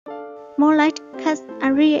Moonlight, Cast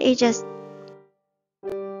and Real Ages.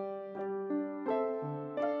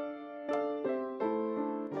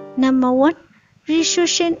 Number 1. Shu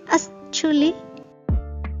Xin as Shu Xin.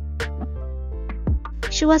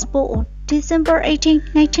 She was born December 18,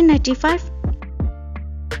 1995.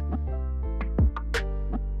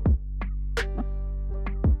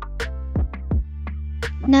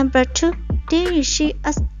 Number 2. Ding Yuxi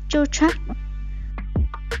as Zhou Chuan.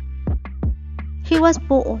 He was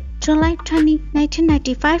born July 20,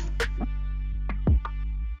 1995.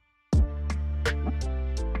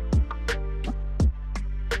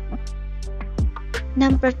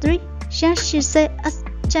 Number 3. Xiang Shise as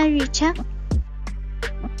Zhang Yuqiang.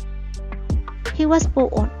 He was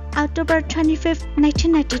born October 25,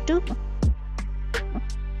 1992.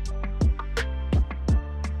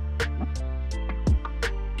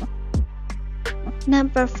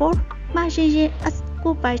 Number 4. Ma Zhiyin as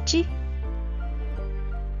Gu Baiqi.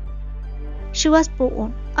 She was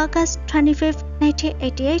born August 25,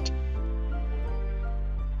 1988.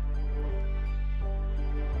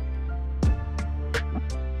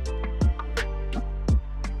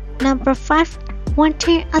 Number 5. Wan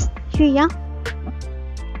Ting as Yu Yang.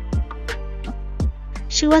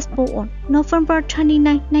 She was born November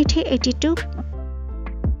 29, 1982.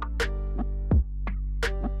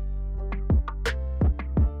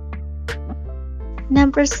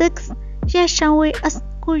 Number 6. Ye Shangwei as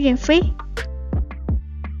Gu Yunfei.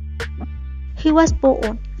 He was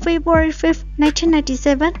born February 5,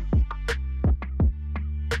 1997.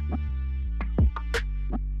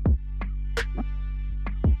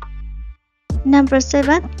 Number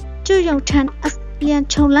 7. Zhu Yongchen as Lian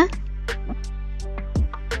Chonglan.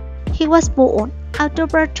 He was born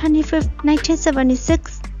October 25,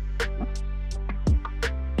 1976.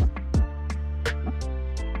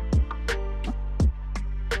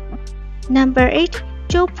 Number 8.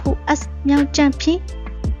 Zhou Pu as Miao Zhanping.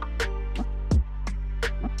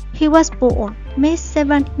 He was born May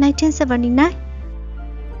 7, 1979.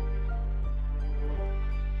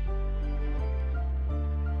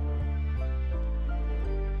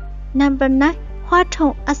 Number 9. Hua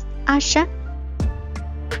Tong as Asha.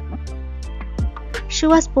 She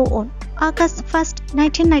was born August 1,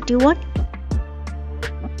 1991.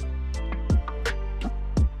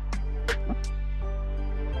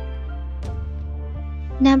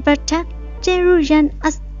 Number 10. Jie Ruyan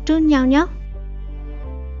as Du Niao.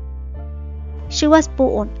 She was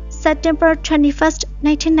born September 21,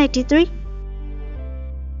 1993.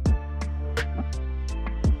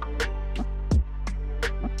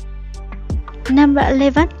 Number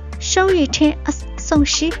 11. Shou Yichen as Song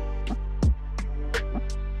Shi.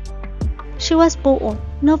 She was born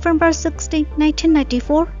November 16,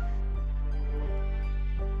 1994.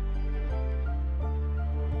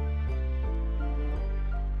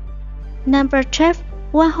 Number 12.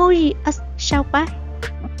 Wan Houyi as Xiao Bai.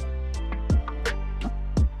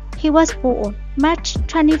 He was born March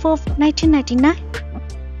 24, 1999.